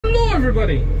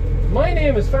everybody, my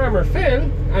name is Farmer Phil,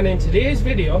 and in today's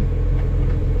video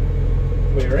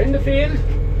we're in the field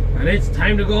and it's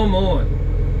time to go mowing.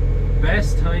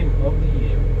 Best time of the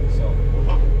year. So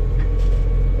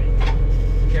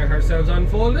get ourselves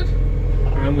unfolded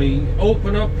and we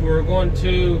open up. We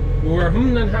were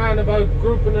humming and hawing about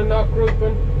grouping and not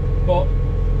grouping, but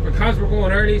because we're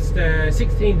going early, it's the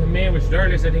 16th of May, which is the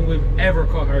earliest I think we've ever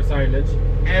cut our silage,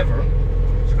 ever.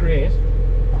 It's great.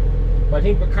 But I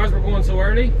think because we're going so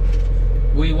early,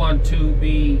 we want to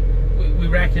be, we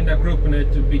reckon that grouping it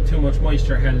would be too much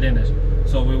moisture held in it.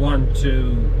 So we want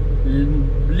to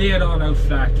lay it all out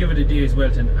flat, give it a day's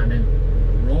wilting, and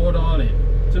then roll it all in.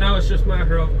 So now it's just a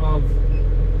matter of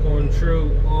going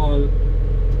through all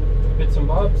bits and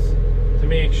bobs to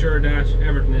make sure that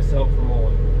everything is set up for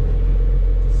mowing.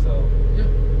 So yeah,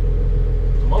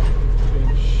 lift them up,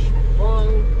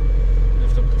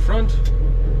 lift up the front.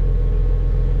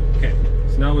 Okay,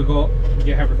 so now we go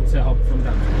get everything set up from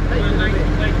that. Like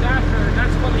that, or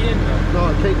that's fully in though?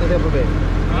 No, take that up a bit.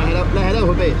 Lay it out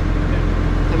a bit. Yeah.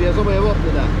 Have you some way of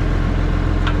opening that?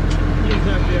 Use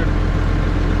that there.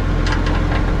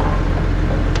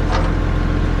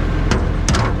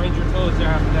 Mind your toes there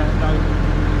after that down.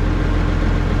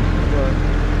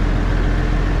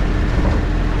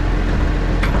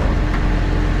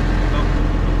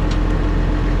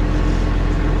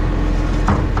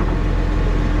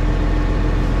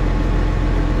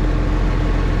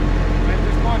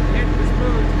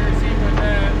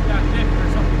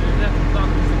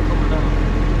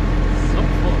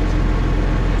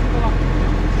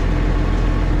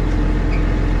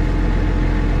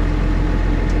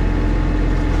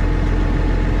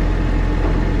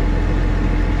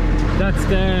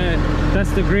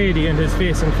 That's the gradient is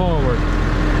facing forward.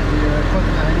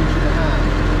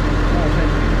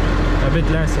 A bit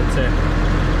less, I'd say.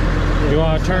 Yeah. You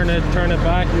want to turn it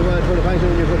back? You want to turn it back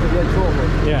when you put the blade forward?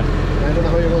 Yeah. I don't know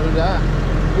how you're going to do that.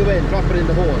 Go in, drop it in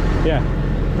the hole. Yeah.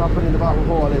 Drop it in the bottom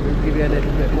hole and it'll give you a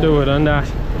little bit more. Do it on that.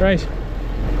 Right.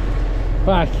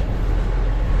 Back.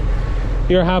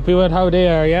 You're happy with how they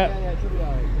are, yeah? Yeah, it should be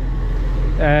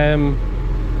alright.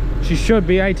 She should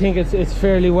be. I think it's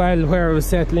fairly well where it was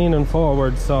set leaning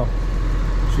forward, so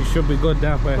she should be good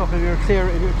that way. Look, if you're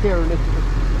clearing it,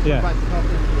 yeah. Back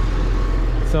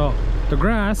so the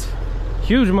grass,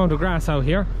 huge amount of grass out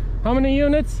here. How many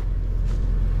units?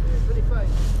 25.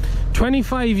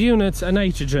 25 units of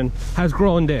nitrogen has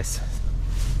grown this.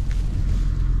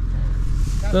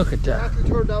 Look at that. That'll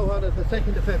turn down on it the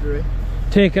 2nd of February.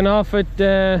 Taken off at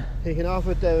Taken off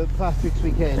at Patrick's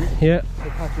weekend. Yeah.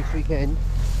 Patrick's weekend.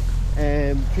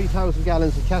 3,000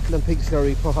 gallons of cattle and pig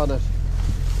slurry put on it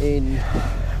in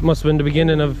must have been the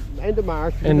beginning of end of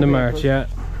March. End of March, yeah.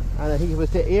 And I think it was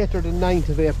the 8th or the 9th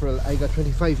of April I got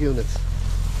 25 units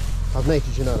of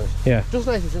nitrogen on it. Yeah. Just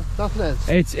nitrogen, nothing else.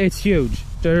 It's huge.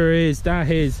 That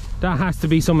has to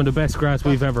be some of the best grass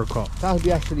we've ever cut. That'll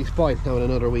be actually spoiled now in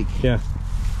another week. Yeah.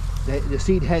 The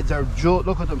seed heads are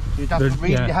look at them. You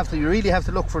really have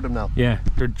to look for them now. Yeah,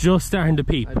 they're just starting to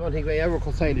peep. I don't think we ever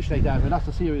cut silage like that, but that's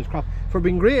a serious crop for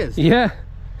being grazed. Yeah.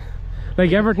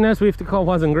 Like everything else we have to cut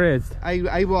wasn't grazed.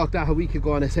 I walked that a week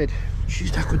ago and I said,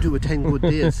 she's that could do with 10 good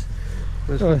days.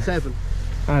 It was 7.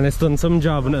 And it's done some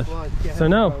job in it. So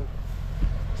now,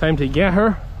 time to get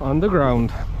her on the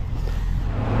ground.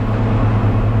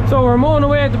 So we're mowing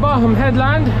away at the bottom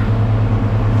headland.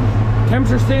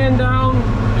 Temperature's staying down,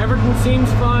 everything seems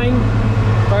fine.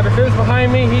 Father Phil's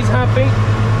behind me, he's happy.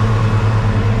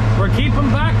 We're keeping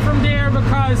back from there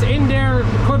because in there it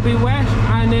could be wet,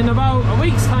 and in about a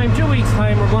week's time, 2 weeks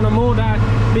time, we're going to mow that,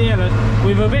 bale it.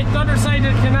 We've a bit the other side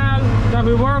of the canal that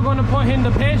we were going to put in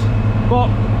the pit, but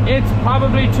it's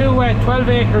probably too wet, 12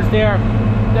 acres there.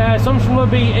 The assumption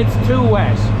would be it's too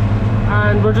wet,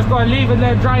 and we're just going to leave it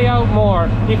let dry out more.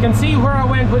 You can see where I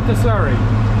went with the slurry.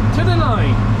 To the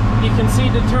line. You can see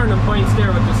the turning points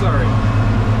there with the slurry.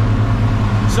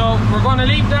 So we're going to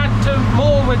leave that to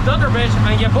mow with the other bit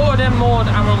and get both of them mowed,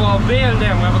 and we're going to bale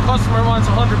them. We have a customer who wants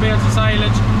 100 bales of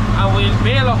silage, and we'll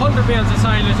bale 100 bales of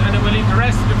silage, and then we'll leave the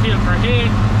rest of the field for hay.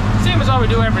 Same as all we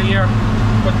do every year.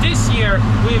 But this year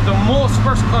we have the most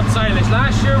first cut silage.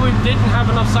 Last year we didn't have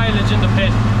enough silage in the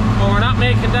pit, but we're not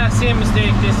making that same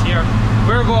mistake this year.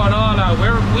 We're going all out.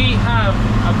 We have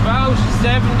about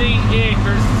 70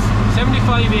 acres,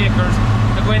 75 acres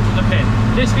to go into the pit.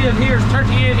 This field here is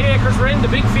 38 acres. We're in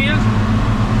the big field.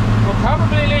 We're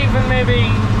probably leaving maybe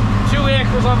 2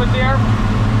 acres of it there.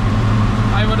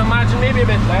 I would imagine maybe a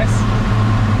bit less.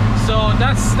 So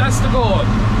that's the goal.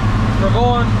 We're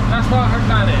going, that's what our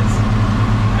plan is.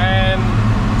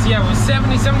 So yeah, it was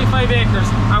 70-75 acres,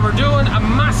 and we're doing a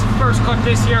massive first cut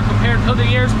this year compared to other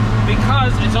years,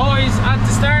 because it's always at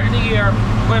the start of the year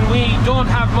when we don't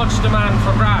have much demand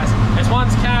for grass. It's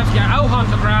once calves get out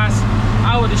onto grass,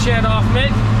 out of the shed off milk,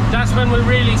 that's when we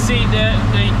really see the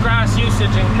grass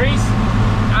usage increase,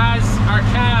 as our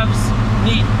calves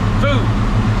need food.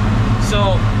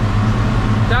 So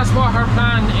that's what her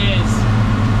plan is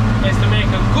to make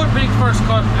a good big first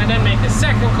cut, and then make a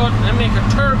second cut, and make a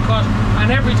third cut, and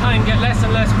every time get less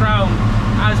and less ground,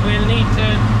 as we'll need to.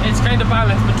 It's kind of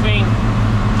balanced between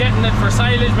getting it for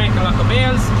silage, making a lot of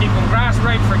bales, keeping grass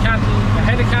right for cattle,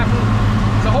 ahead of cattle.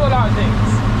 It's a whole lot of things.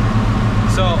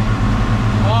 So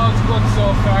all's good so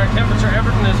far. Temperature,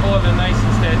 everything is holding nice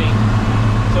and steady.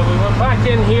 So we went back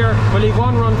in here. We'll leave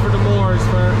one run for the mowers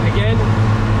for again,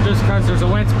 just because there's a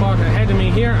wet spot ahead of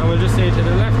me here, and we'll just say to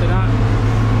the left of that,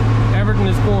 everything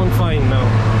is going fine now.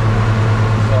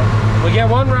 So we get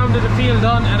one round of the field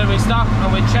done, and then we stop and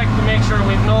we check to make sure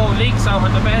we've no leaks out on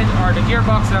the bed or the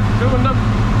gearbox after doing them,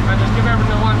 and just give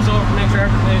everything a once over to make sure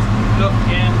everything is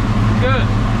looking good.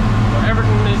 So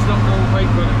everything is looking quite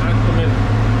good at the minute.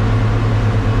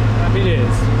 Happy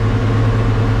days.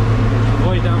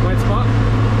 Avoid that wet spot.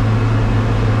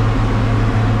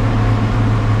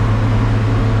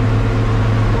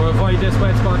 We'll avoid this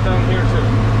wet spot down here too.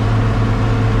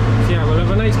 Yeah, we'll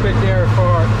have a nice bit there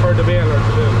for the baler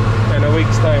to do in a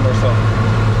week's time or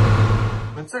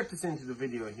so. Insert this into the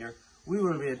video here. We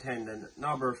will be attending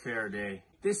Nobber Fair Day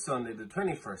this Sunday, the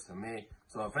 21st of May.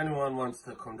 So if anyone wants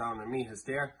to come down and meet us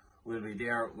there, we'll be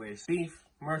there with beef,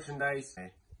 merchandise.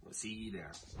 We'll see you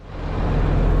there.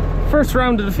 First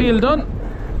round of the field done.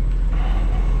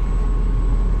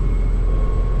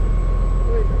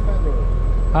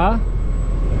 Huh?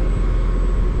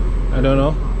 I don't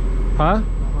know. Huh?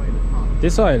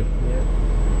 This oil? Yeah.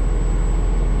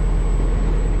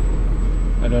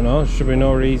 I don't know, should be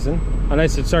no reason.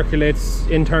 Unless it circulates,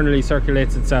 internally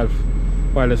circulates itself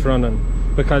while it's running.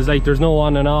 Because like there's no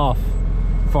on and off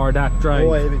for that drive.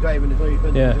 Oh, it'll be driving the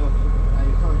drive. Yeah. You're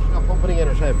not pumping again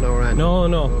itself now, right?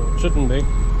 No, shouldn't be.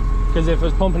 Because if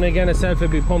it's pumping again itself, it'd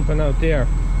be pumping out there.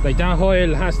 Like that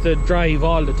oil has to drive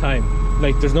all the time.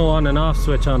 Like there's no on and off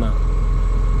switch on it.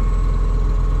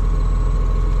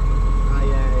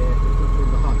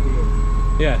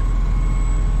 Yeah. I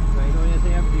know you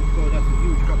think everything's good, that's a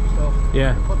huge drop of stuff.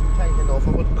 Yeah. Put the tank in off, I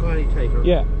wouldn't call any tanker.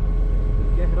 Yeah.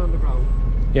 Get it on the ground.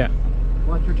 Yeah.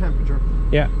 Watch your temperature.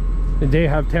 Yeah. They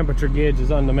have temperature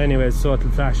gauges on them anyways, so it'll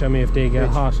flash at me if they get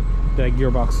hot, the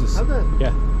gearboxes. Have they?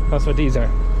 Yeah. That's what these are.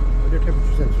 They're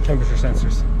temperature sensors. Temperature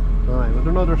sensors. Alright, but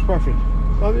they're not, they're perfect.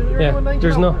 Oh, yeah.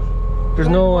 There's no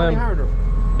harder.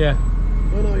 Yeah.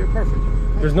 No, you're perfect.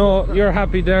 There's no, you're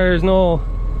happy there's no.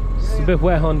 It's a bit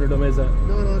wet under them, is it?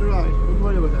 No, they're alright. Don't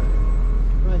worry about that.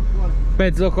 Right, come on.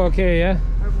 Beds look okay, yeah?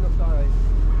 Everything looks alright.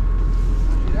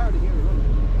 It's hard to hear it running.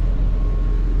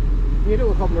 You do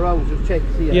a couple of rounds, just check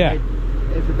to see it.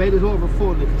 If the bed is over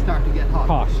full, it can start to get hot.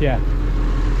 Hot, yeah.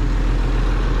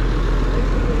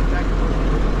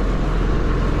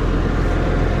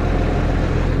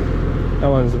 That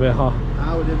one's a bit hot.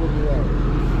 Oh, they will be warm.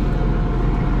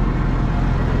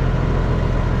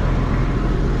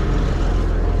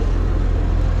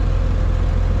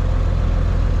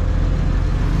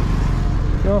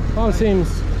 No, all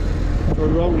seems.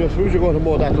 Who's you going to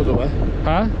mow that other way?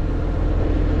 Huh?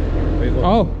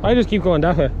 Oh, I just keep going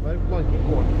that way. Well, come on, keep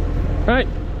going. Right,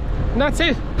 and that's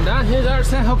it. That is our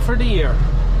setup for the year.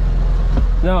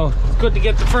 Now, it's good to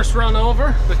get the first run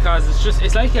over because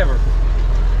it's like everything.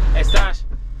 It's that.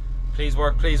 Please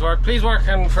work, please work, please work,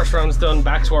 and first round's done,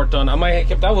 back's work done. I might have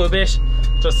kept that a bit,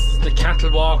 just the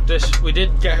cattle walked it. We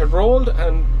did get it rolled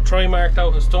and try marked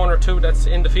out a stone or two that's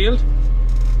in the field.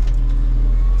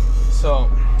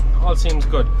 So all seems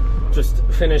good. Just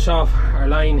finish off our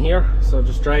line here, so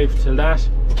just drive till that,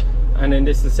 and then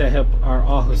this is set up our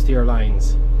auto steer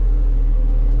lines.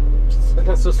 So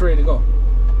that's just ready to go.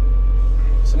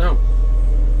 So now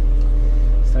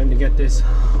it's time to get this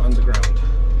on the ground.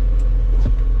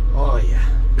 Oh yeah,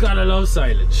 gotta love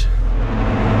silage.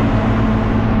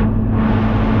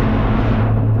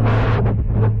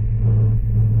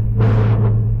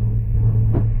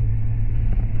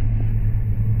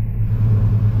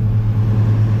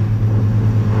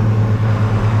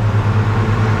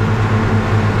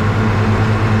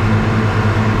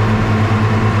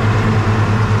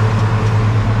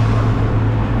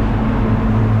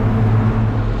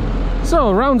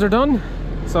 So rounds are done.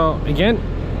 So again,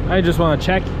 I just want to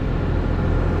check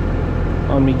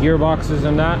on my gearboxes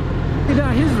and that. Look at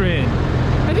that, his rain.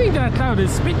 I think that cloud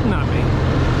is spitting at me.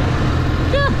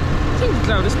 Yeah, I think the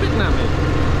cloud is spitting at me.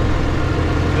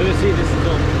 Let's see, this is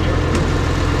open here.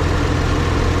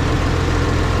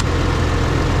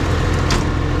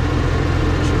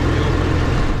 Should be open.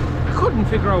 I couldn't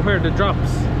figure out where the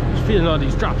drops. Just feeling all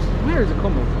these drops. Where is it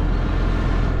coming from?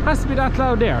 Has to be that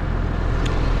cloud there.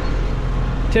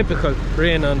 Typical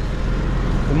rain on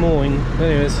the mowing.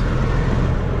 Anyways,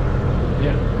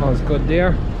 yeah, all's good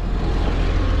there.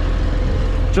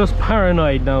 Just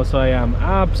paranoid now, so I am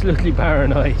absolutely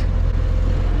paranoid.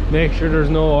 Make sure there's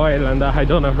no oil and that I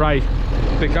done it right,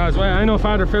 because well, I know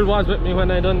Father Phil was with me when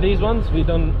I done these ones. You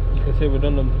can say we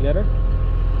done them together.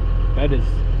 That is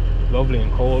lovely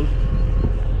and cold,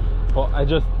 but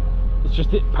it's just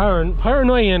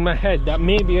paranoia in my head that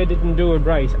maybe I didn't do it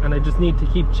right, and I just need to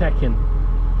keep checking.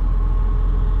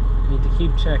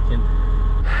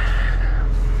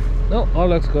 No, all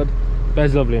looks good.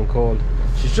 Bed's lovely and cold.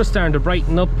 She's just starting to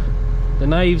brighten up. The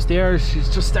knives there, she's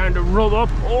just starting to rub up.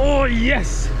 Oh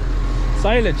yes!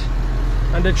 Silage.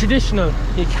 And the traditional,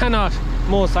 you cannot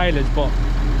mow silage but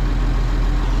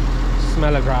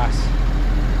smell of grass.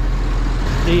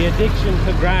 The addiction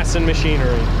to grass and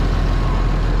machinery.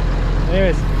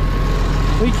 Anyways,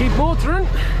 we keep motoring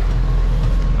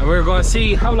and we're going to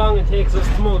see how long it takes us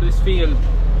to mow this field.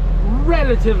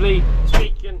 Relatively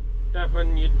speaking, that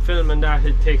when you film and that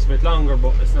it takes a bit longer,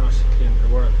 but it's not the end of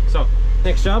the world. So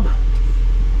next job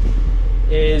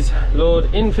is load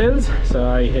infills. So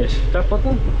I hit that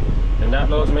button and that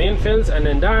loads my infills, and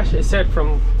then that is set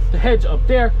from the hedge up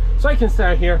there, so I can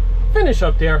start here, finish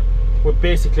up there with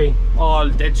basically all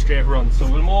dead straight runs.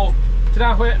 So we'll mow to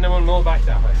that way and then we'll mow back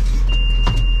that way.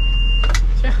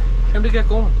 So yeah, time to get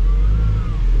going.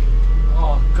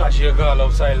 Oh gosh, you gotta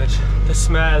love silage. The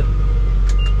smell,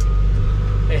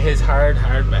 it is hard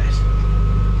bet.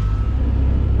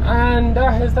 And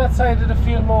that is that side of the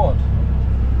field mowed.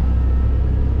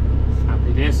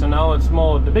 Happy days. So now it's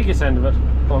mowed the biggest end of it,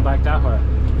 going back that way,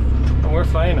 and we're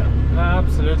flying it,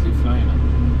 absolutely flying it.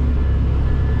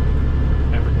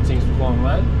 Everything seems to be going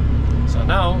well, so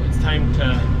now it's time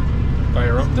to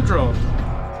fire up the drone.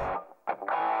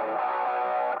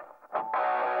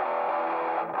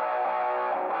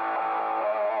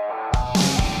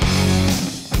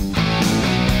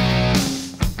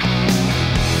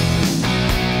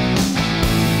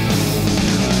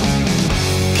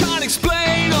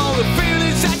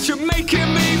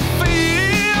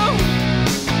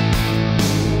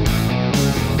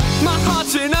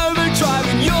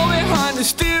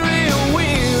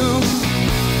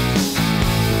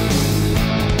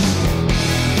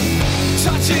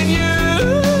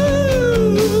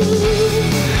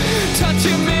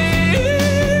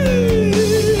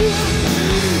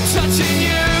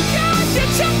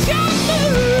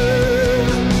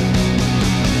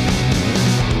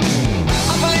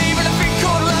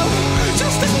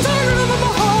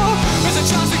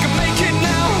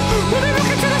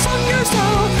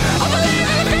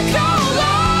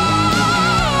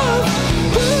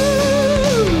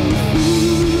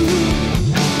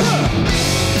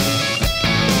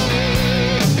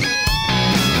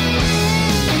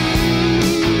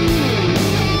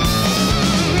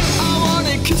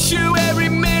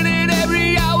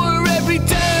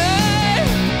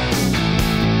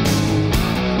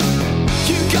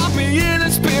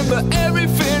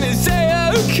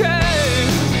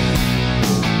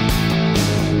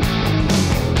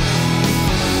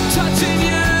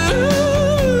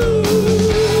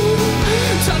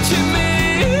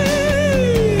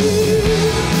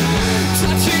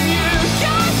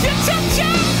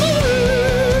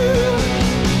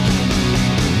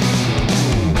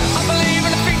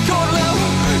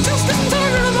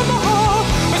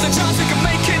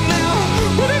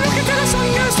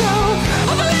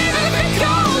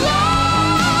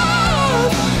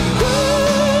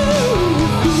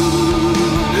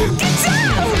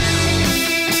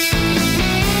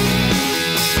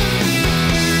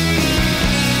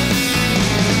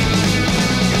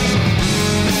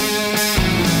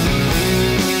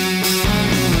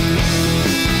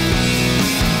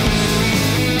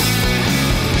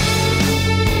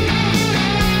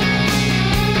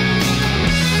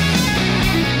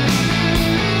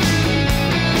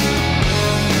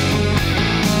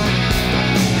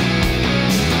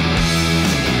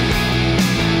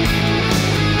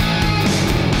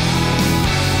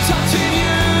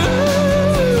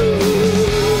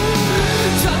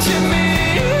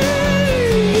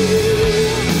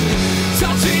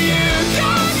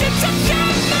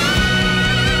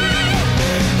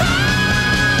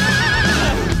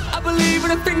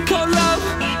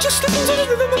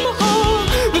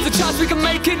 We can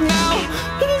make it now.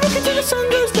 When we look until the sun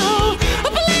goes down. I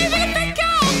believe in a thing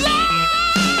called love.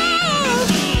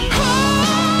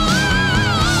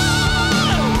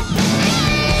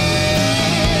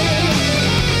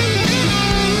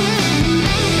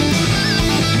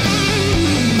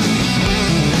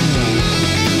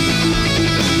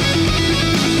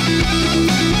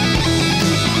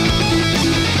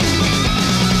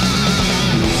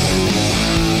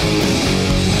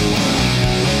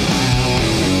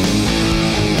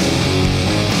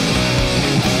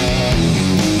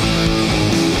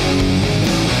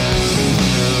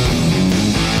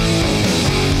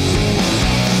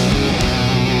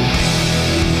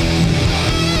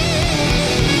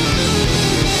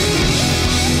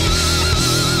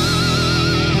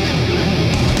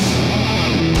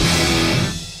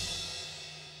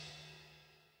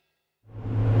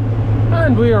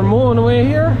 mowing away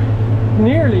here,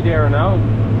 nearly there now.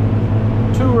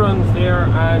 2 runs there,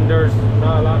 and there's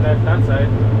not a lot left that side,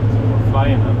 so we're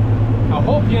flying now. I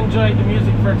hope you enjoyed the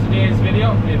music for today's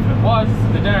video. If it was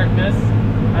The Darkness,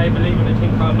 I Believe in a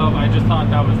Thing Called Love, I just thought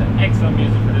that was an excellent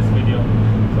music for this video.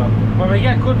 So when we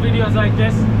get good videos like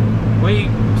this, we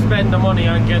spend the money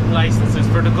on getting licenses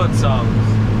for the good songs,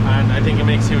 and I think it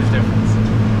makes a huge difference.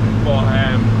 But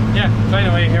yeah, so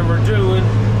anyway, here we're doing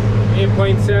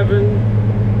 8.7.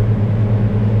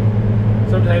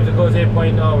 Sometimes it goes 8.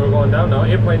 No, we're going down now,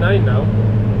 8.9 now.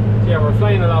 So yeah, we're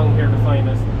flying along here to find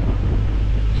us.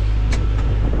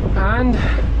 And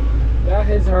that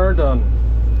is her done.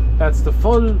 That's the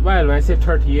full, well, when I say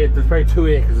 38, there's probably 2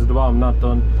 acres at the bottom not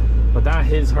done, but that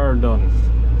is her done.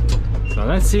 So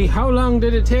let's see, how long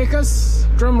did it take us?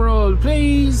 Drum roll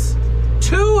please.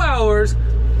 2 hours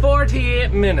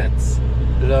 48 minutes.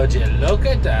 Would you look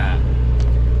at that?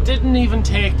 Didn't even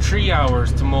take 3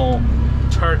 hours to mow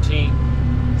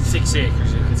 36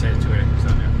 acres, you could say 2 acres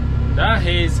on there. That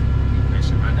is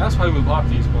efficient, man. That's why we bought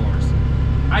these mowers.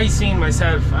 I seen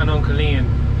myself and Uncle Ian,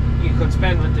 you could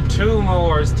spend with the 2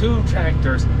 mowers, 2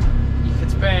 tractors, you could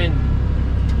spend,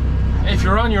 if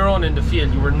you're on your own in the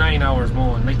field, you were 9 hours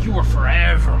mowing. Like, you were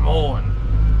forever mowing.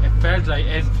 It felt like,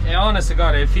 honest to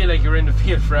God, I feel like you're in the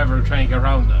field forever trying to get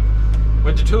around them.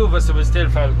 With the 2 of us, it was still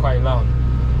felt quite long.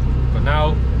 But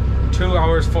now, 2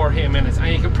 hours 48 minutes, and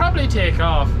you could probably take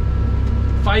off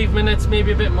 5 minutes,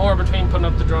 maybe a bit more, between putting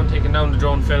up the drone, taking down the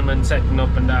drone, filming, setting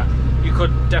up and that. You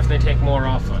could definitely take more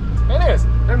off it. Anyways,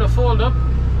 time to fold up,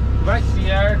 back to the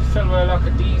yard, fill with a lock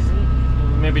of diesel,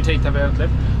 maybe take that out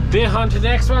lift. Then on to the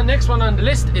next one. Next one on the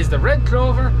list is the red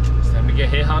clover. It's time to get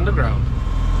hit on the ground.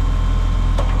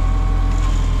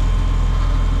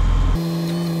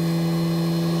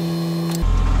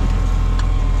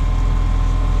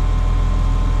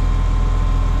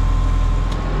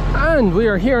 And we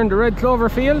are here in the red clover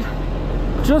field,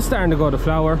 just starting to go to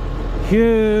flower.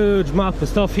 Huge mop of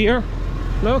stuff here.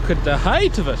 Look at the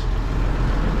height of it.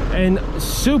 And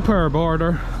superb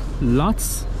order.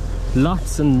 Lots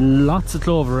and lots of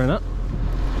clover in it.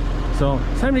 So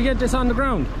it's time to get this on the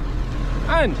ground.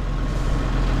 And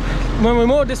when we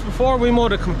mowed this before, we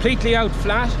mowed it completely out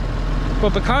flat.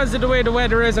 But because of the way the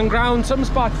weather is on ground, some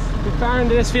spots far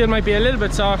into this field might be a little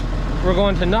bit soft. We're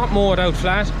going to not mow it out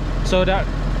flat, so that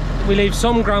we leave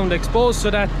some ground exposed, so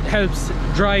that helps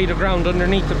dry the ground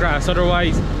underneath the grass.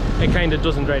 Otherwise it kind of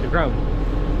doesn't dry the ground.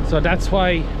 So that's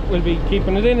why we'll be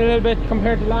keeping it in a little bit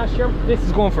compared to last year. This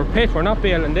is going for pit, we're not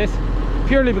baling this,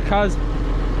 purely because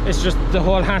it's just the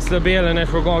whole hassle of baling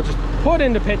it. We're going to just put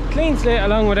in the pit, clean slate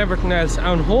along with everything else,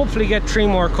 and hopefully get 3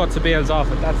 more cuts of bales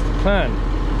off it. That's the plan.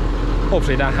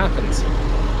 Hopefully that happens.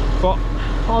 But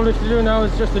all we have to do now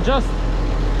is just adjust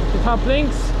the top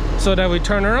links so that we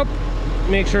turn her up,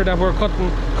 make sure that we're cutting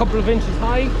a couple of inches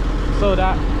high so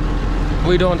that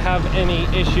we don't have any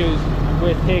issues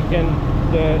with taking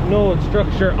the node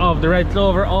structure of the red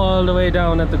clover all the way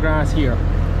down at the grass here.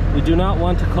 We do not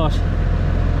want to cut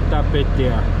that bit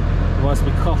there. It wants to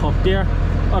be cut up there,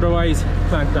 otherwise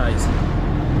plant dies.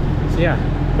 So yeah,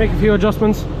 make a few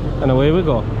adjustments and away we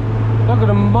go. Look at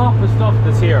the mop of stuff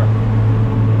that's here.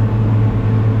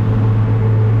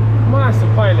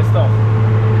 Massive pile of stuff.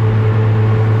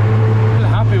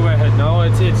 Happy with it now.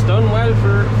 It's done well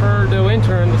for the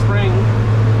winter and the spring.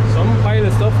 Some pile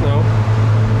of stuff now.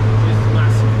 It's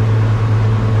massive.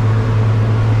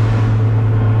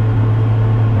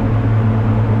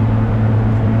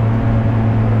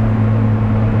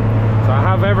 So I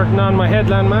have everything on my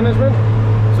headland management.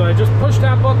 So I just push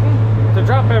that button to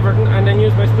drop everything and then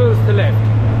use my spools to lift.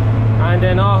 And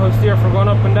then auto steer for going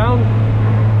up and down.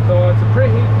 So it's a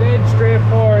pretty dead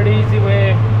straightforward, easy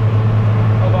way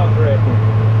of operating.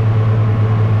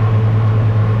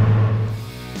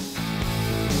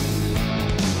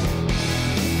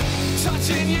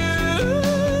 Touching you,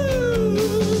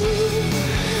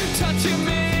 touching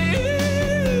me,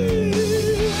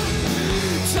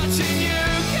 touching you,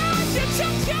 God, you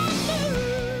touch me.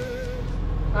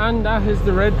 And that is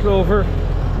the red clover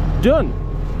done.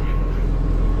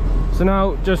 So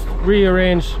now just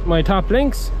rearrange my top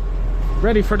links,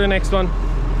 ready for the next one.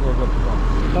 We're good to go.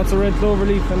 That's a red clover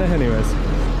leaf in it anyways.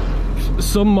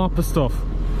 Some mop of stuff.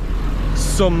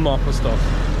 Some mop of stuff.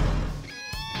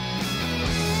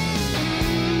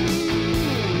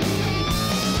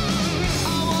 I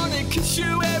wanna kiss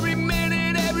you every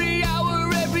minute, every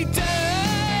hour, every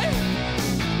day.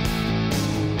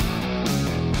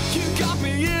 You got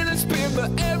me in a spin,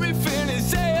 but everything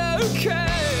is okay.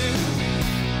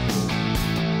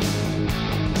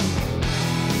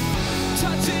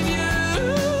 Touching you,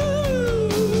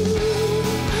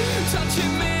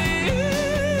 touching me.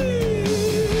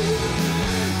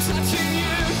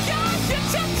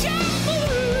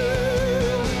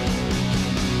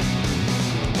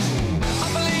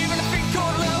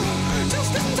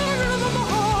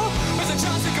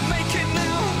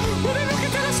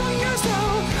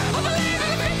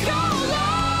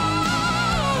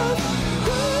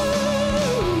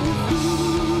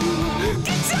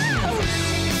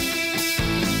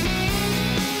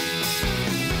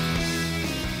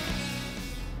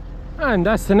 And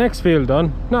that's the next field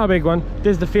done. Not a big one.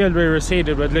 This is the field we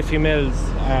reseeded with Liffey Mills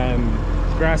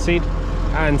grass seed.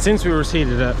 And since we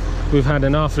reseeded it, we've had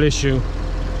an awful issue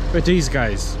with these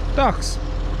guys, ducks.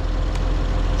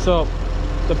 So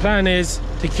the plan is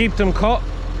to keep them cut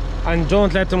and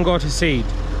don't let them go to seed.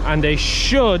 And they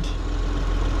should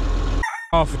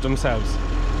off it themselves.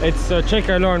 It's a trick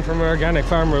I learned from an organic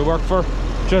farmer I work for.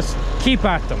 Just keep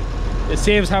at them. It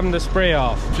saves having to spray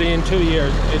off. In 2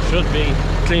 years it should be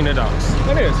clean of ducks.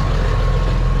 It is.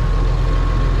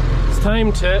 It's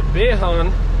time to bait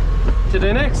on to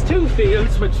the next 2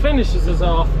 fields, which finishes us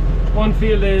off. One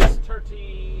field is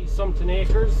 30 something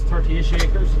acres, 30-ish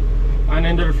acres, and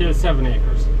then the other field is 7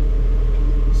 acres.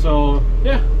 So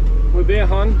yeah, we'll bait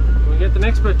on, we'll get the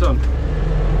next bit done.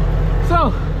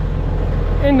 So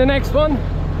in the next one,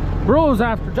 bros,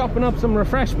 after dropping up some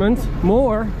refreshments,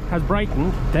 more has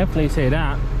brightened, definitely say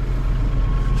that.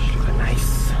 Looking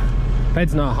nice.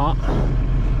 Bed's not hot,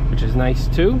 which is nice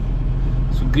too.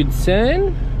 So good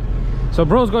sign. So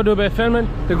bro's gonna do a bit of filming.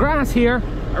 The grass here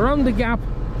around the gap,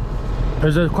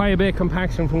 there's quite a bit of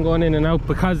compaction from going in and out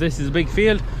because this is a big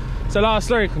field. So a lot of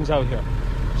slurry comes out here.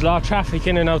 There's a lot of traffic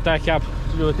in and out that gap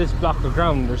to do with this block of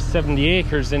ground. There's 70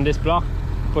 acres in this block,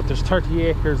 but there's 30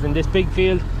 acres in this big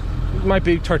field. It might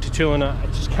be 32 and I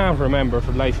just can't remember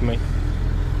for the life of me.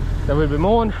 There will be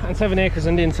mowing and 7 acres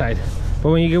on the inside. But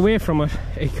when you get away from it,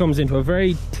 it comes into a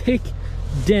very thick,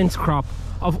 dense crop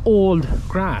of old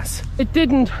grass. It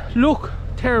didn't look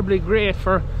terribly great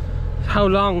for how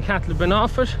long cattle have been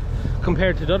off it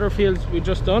compared to the other fields we've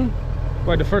just done,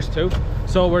 well, the first 2.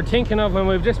 So we're thinking of, when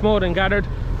we've just mowed and gathered,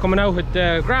 coming out with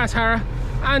the grass harrow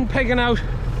and pegging out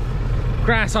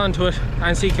grass onto it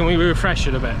and see can we refresh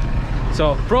it a bit.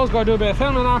 So bro's gonna do a bit of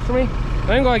filming after me.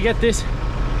 I'm gonna get this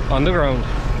on the ground.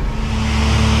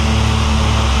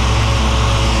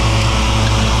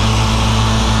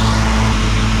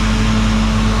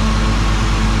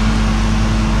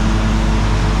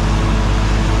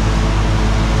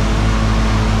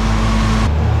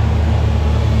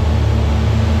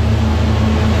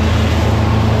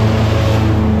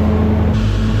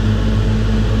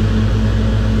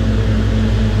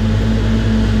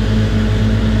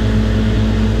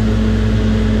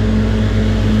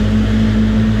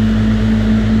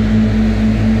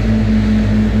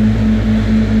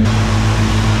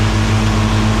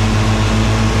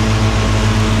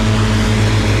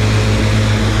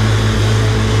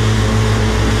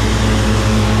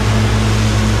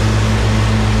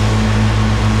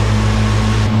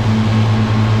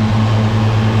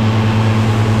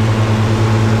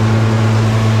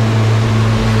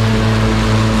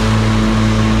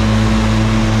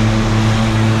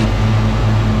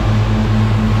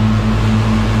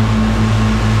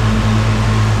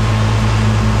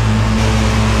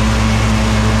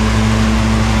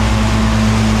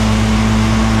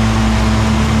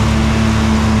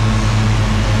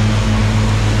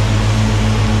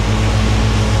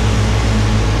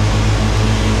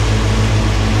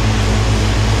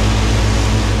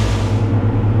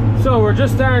 We're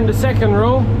just there in the second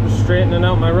row, just straightening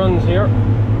out my runs here,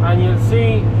 and you'll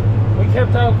see we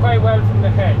kept out quite well from the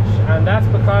hedge, and that's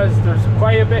because there's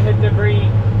quite a bit of debris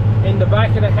in the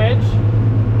back of the hedge,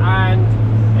 and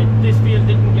this field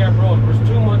didn't get rolled. There was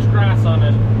too much grass on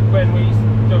it when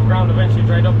the ground eventually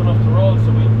dried up enough to roll,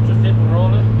 so we just didn't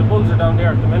roll it. The bulls are down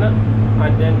there at the minute,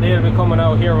 and then they'll be coming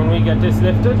out here when we get this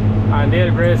lifted, and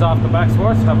they'll graze off the back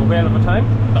swarts, have a whale of a time.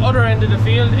 The other end of the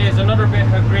field is another bit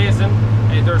of grazing.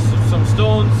 There's some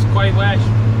stones, quite wet.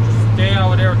 Just stay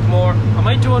out there with more. I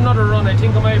might do another run. I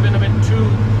think I might have been a bit too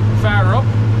far up.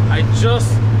 I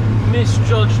just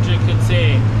misjudged, you could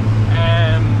say,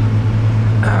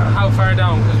 how far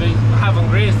down, because we haven't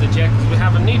grazed it yet, because we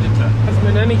haven't needed to. There hasn't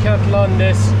been any cattle on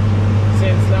this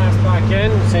since last back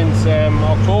end, since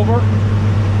October.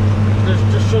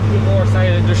 There should be more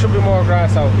silage, there should be more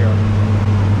grass out here.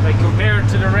 Like compared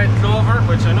to the red clover,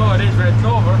 which I know it is red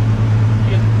clover,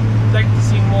 you'd like to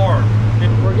see more.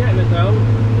 We're getting it down,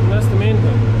 and that's the main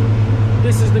thing.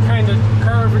 This is the kind of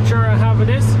curvature I have of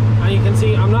this, and you can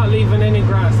see I'm not leaving any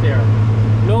grass there.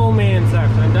 No mains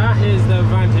left, and that is the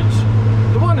advantage,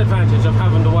 the one advantage of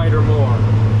having the wider mower.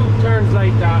 2 turns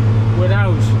like that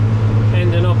without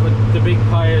ending up with the big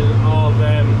pile of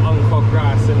uncut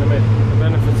grass in the middle. The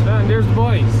benefits of that, and there's the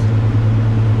boys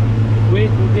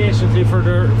waiting patiently for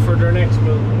their next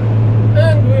move.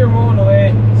 And we're mowing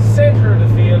away, centre of the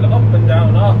field, up and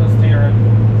down, off the steering.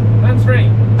 That's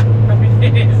right. Happy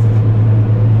days.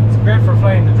 It's great for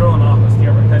flying the drone off the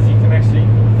steer because you can actually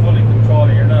fully control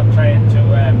it. You're not trying to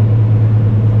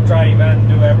drive and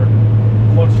do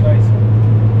everything. Much nicer.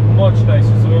 Much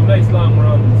nicer. So we have nice long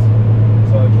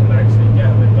runs. So I can actually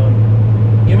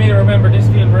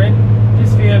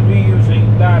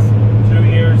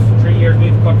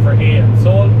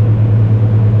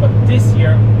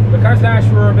because last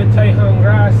year we were a bit tight on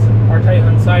grass, or tight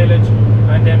on silage,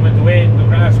 and then with the way the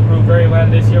grass grew very well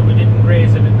this year, we didn't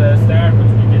graze it at the start,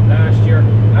 which we did last year.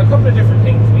 A couple of different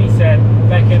things we said,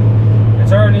 like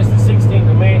it's early as the 16th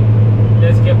of May,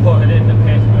 let's get put it in the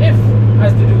pit. If,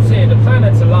 as they do say, the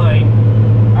planets align,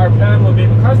 our plan will be,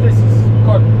 because this is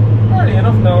cut early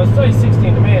enough now, it's only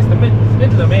 16th of May, it's the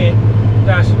middle of May,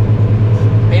 that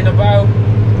in about,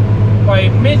 by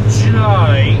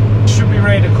mid-July, should be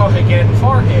ready to cut again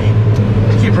for hay.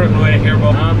 Keep running away here,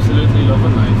 but absolutely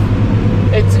loving life.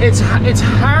 It's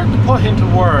hard to put into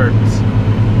words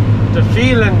the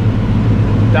feeling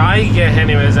that I get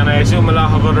anyways, and I assume a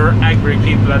lot of other agri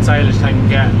people at silage time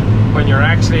get, when you're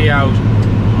actually out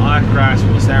on grass,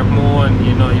 when you start mowing,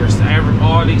 you know,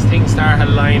 all these things start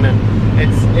aligning.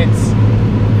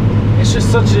 It's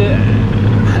just such a,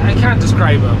 I can't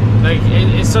describe it. Like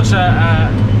it's such a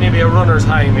maybe a runner's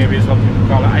high, maybe is what people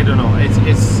call it. I don't know.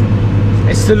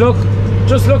 It's to look,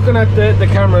 just looking at the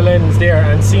camera lens there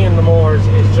and seeing the mowers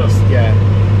is just, yeah.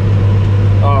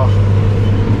 Oh,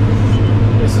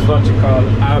 this is what you call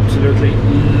absolutely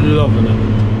loving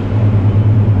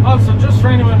it. Also, just for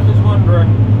anyone who's wondering,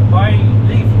 why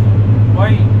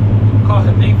call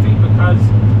it leafy? Because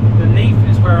the leaf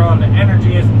is where all the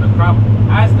energy is in the crop.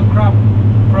 As the crop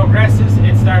progresses,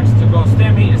 it starts to go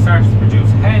stemmy, it starts to produce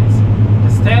heads.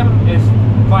 The stem is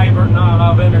fibre, not a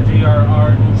lot of energy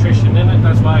or nutrition in it.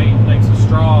 That's why, like, so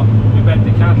straw, we bet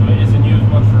the cattle isn't used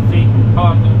much for feed.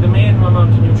 The main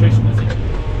amount of nutrition is in it.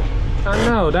 And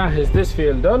now that is this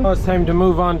field done. Now it's time to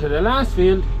move on to the last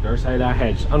field, the other side of that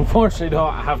hedge. Unfortunately though,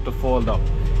 I have to fold up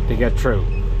to get through.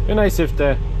 It'd be nice if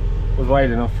the was wide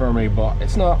enough for me, but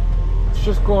it's not. It's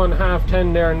just going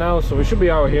 10:30 there now, so we should be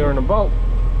out here in about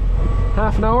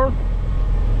half an hour,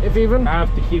 if even. I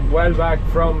have to keep well back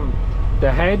from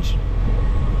the hedge,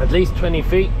 at least 20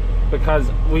 feet,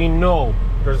 because we know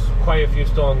there's quite a few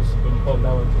stones being pulled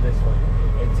down into this one.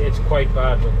 It's quite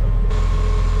bad with them.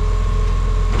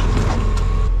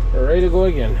 We're ready to go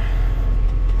again.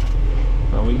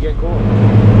 Now we get going.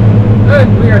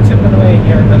 And we are tipping away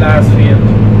here in the last field.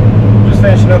 Just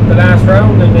finishing up the last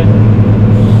round and then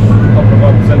a couple of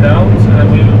ups and downs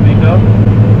and we will be done.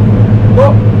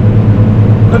 But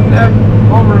couldn't help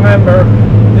but remember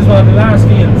this is one of the last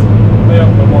fields way up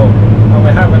the wall. And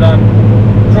we have it on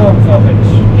drone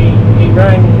footage. He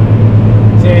rang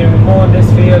saying we're mowing this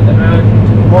field and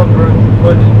wondering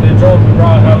would the drone be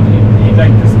brought out, he'd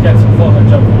like to get some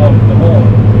footage of the mow.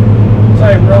 So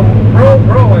I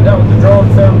went out with the drone,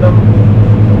 filmed them,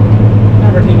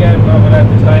 everything out of it at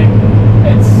the time.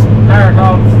 It's part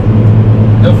of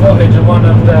the footage of one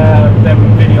of them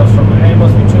videos from, it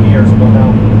must be 2 years ago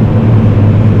now,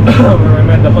 where we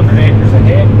made the 100 acres of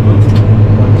hay. Oops,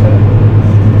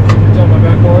 it's on my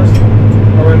back horse.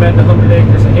 Where we made the 100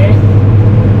 acres of hay.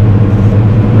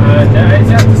 And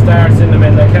it's at the start, it's in the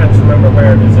middle, I can't remember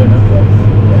where it is in it, but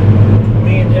yeah.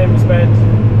 Me and him spent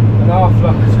an awful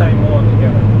lot of time mowing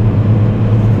together.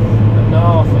 An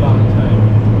awful lot of time.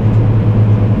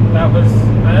 That was,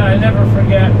 I'll never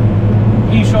forget,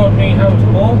 he showed me how to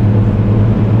mow,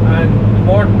 and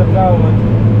more than the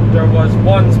ploughing, there was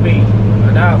one speed,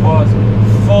 and that was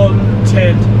full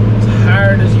tilt, as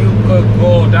hard as you could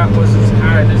go. That was as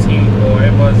hard as he could go.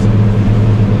 It was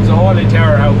a holy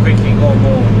terror how quick he go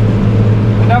mow.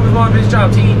 And that was one of his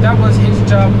jobs. That was his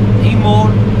job. He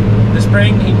mowed in the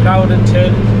spring, he ploughed and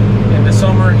tilled. In the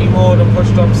summer he mowed and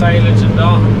pushed up silage and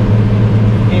autumn.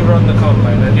 He run the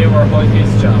combine, and they were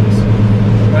his jobs.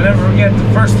 I'll never forget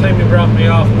the first time he brought me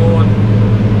off mowing.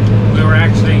 We were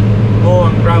actually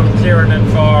mowing ground, clearing it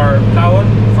for ploughing,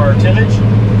 for tillage.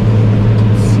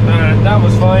 And that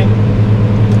was fine.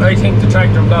 I think the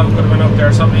tractor plough could have been up there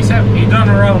or something. He done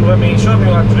a round with me, he showed me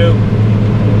what to do.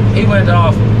 He went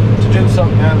off to do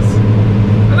something else.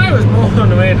 And I was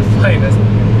mowing away to find it.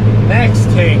 Next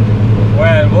thing,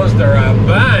 well, was there a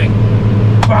bang?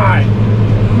 Bang!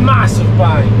 Massive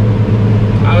bang!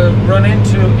 I run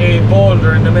into a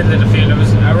boulder in the middle of the field. It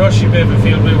was a rushy bit of a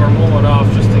field we were mowing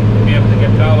off just to be able to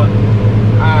get ploughing.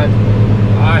 And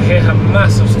I hit a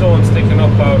massive stone sticking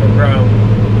up out of the ground.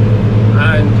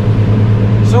 And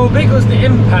so big was the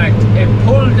impact, it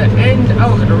pulled the end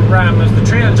out of the ram. As the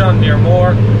trail John Deere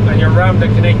mower and your ram that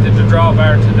connected the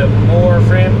drawbar to the mower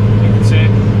frame, you can see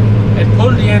it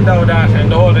pulled the end out of that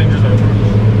and the whole thing just went.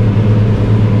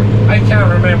 I can't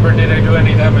remember, did I do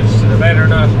any damage to the bed or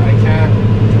not? I can't.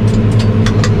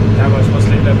 Damn, I supposed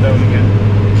to leave them down again.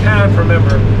 I can't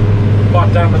remember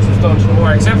what damage was done to the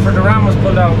mower, except for the ram was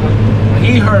pulled out. When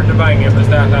he heard the bang, it was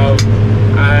that loud,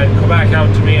 and come back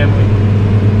out to me, and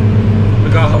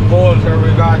we got bolt or we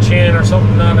got a chain or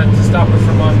something on it to stop it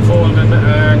from unfolding,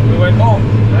 and we went home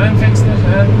and fixed it,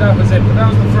 and that was it. But that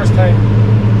was the first time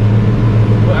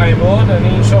I mowed, and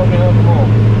he showed me how to mow.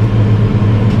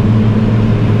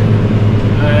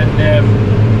 And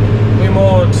we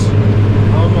mowed,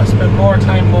 I spent more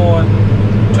time mowing.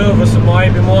 Two of us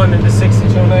might be mowing in the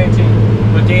 6290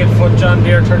 with the 8-foot John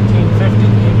Deere 1350.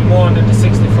 He'd be mowing in the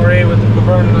 64A with the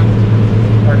government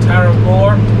or tariff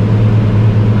mower.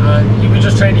 And you were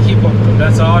just trying to keep up with them.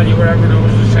 That's all you were ever doing,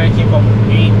 was just trying to keep up.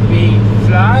 He'd be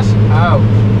flat out.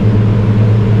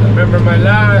 I remember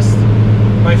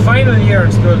my final year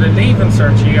in school, the leaving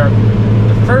cert year,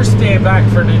 the first day back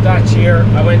for that year,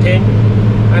 I went in,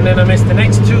 and then I missed the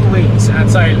next 2 weeks at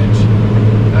Silage.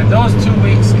 And those 2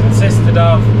 weeks consisted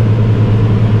of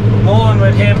mowing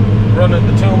with him, running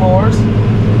the 2 mowers,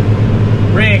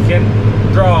 raking,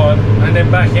 drawing, and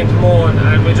then back into mowing,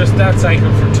 and we just that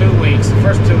cycle for 2 weeks. The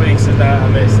first 2 weeks of that I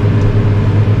missed.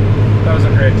 That was a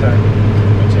great time.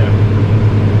 But yeah.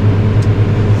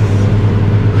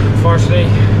 Unfortunately,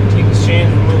 things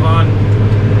change, we move on.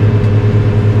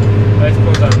 Life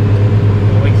goes on.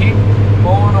 And we keep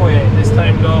mowing away. This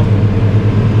time though,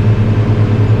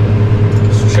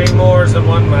 3 mowers and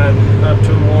 1 man, not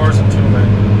 2 mowers and 2 men.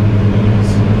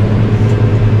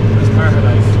 It's part of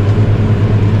life.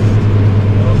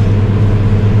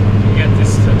 We get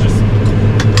this to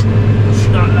it's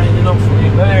not lining up for me.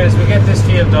 But anyways, we get this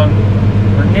field done.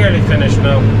 We're nearly finished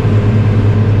now.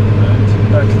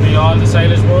 And that can be all the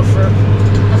silage mowed for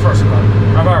the first cut,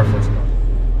 of our first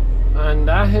cut. And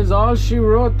that is all she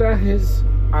wrote. That is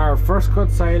our first cut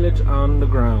silage on the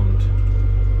ground.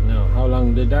 Now, how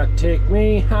long did that take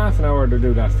me? Half an hour to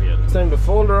do that field. It's time to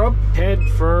fold her up, head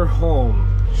for home.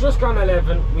 It's just gone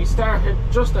 11. We started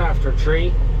just after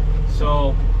 3.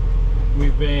 So,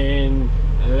 we've been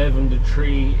 11 to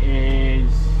 3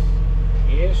 is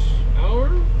 8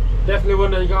 hours. Definitely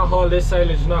wouldn't have got all this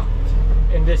silage knocked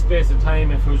in this space of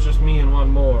time if it was just me and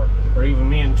 1 mower. Or even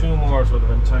me and 2 mowers would have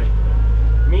been tight.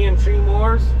 Me and 3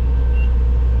 mowers,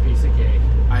 piece of cake.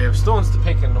 I have stones to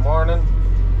pick in the morning.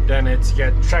 Then it's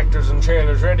get tractors and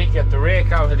trailers ready, get the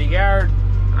rake out of the yard,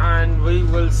 and we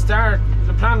will start.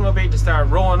 The plan will be to start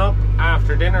rowing up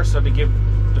after dinner, so to give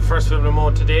the first field of mow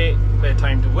today a bit of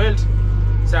time to wilt.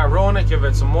 Start rowing it, give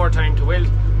it some more time to wilt,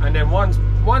 and then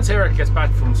once Eric gets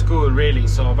back from school, really,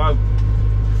 so about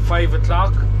 5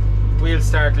 o'clock, we'll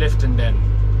start lifting then.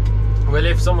 We'll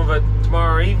lift some of it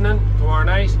tomorrow evening, tomorrow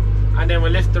night, and then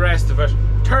we'll lift the rest of it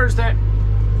Thursday,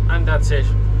 and that's it.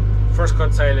 First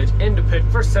cut silage in the pit,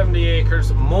 first 70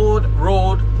 acres, mowed,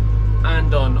 rowed,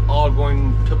 and done, all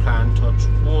going to plan, touch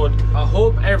wood. I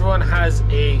hope everyone has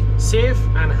a safe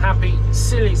and happy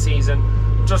silly season.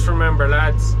 Just remember,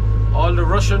 lads, all the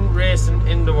rushing racing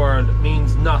in the world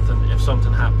means nothing if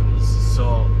something happens.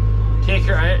 So take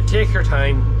your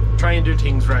time, try and do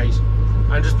things right,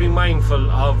 and just be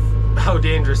mindful of how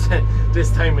dangerous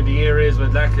this time of the year is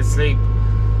with lack of sleep,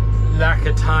 lack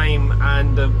of time,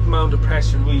 and the amount of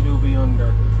pressure we do be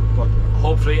under. But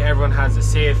hopefully everyone has a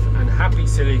safe and happy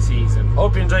silly season.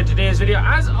 Hope you enjoyed today's video.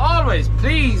 As always,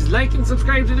 please like and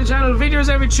subscribe to the channel. Videos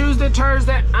every Tuesday,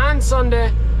 Thursday and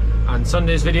Sunday. On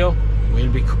Sunday's video,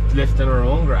 we'll be lifting our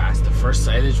own grass, the first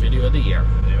silage video of the year.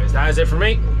 Anyways, that is it for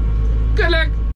me. Good luck.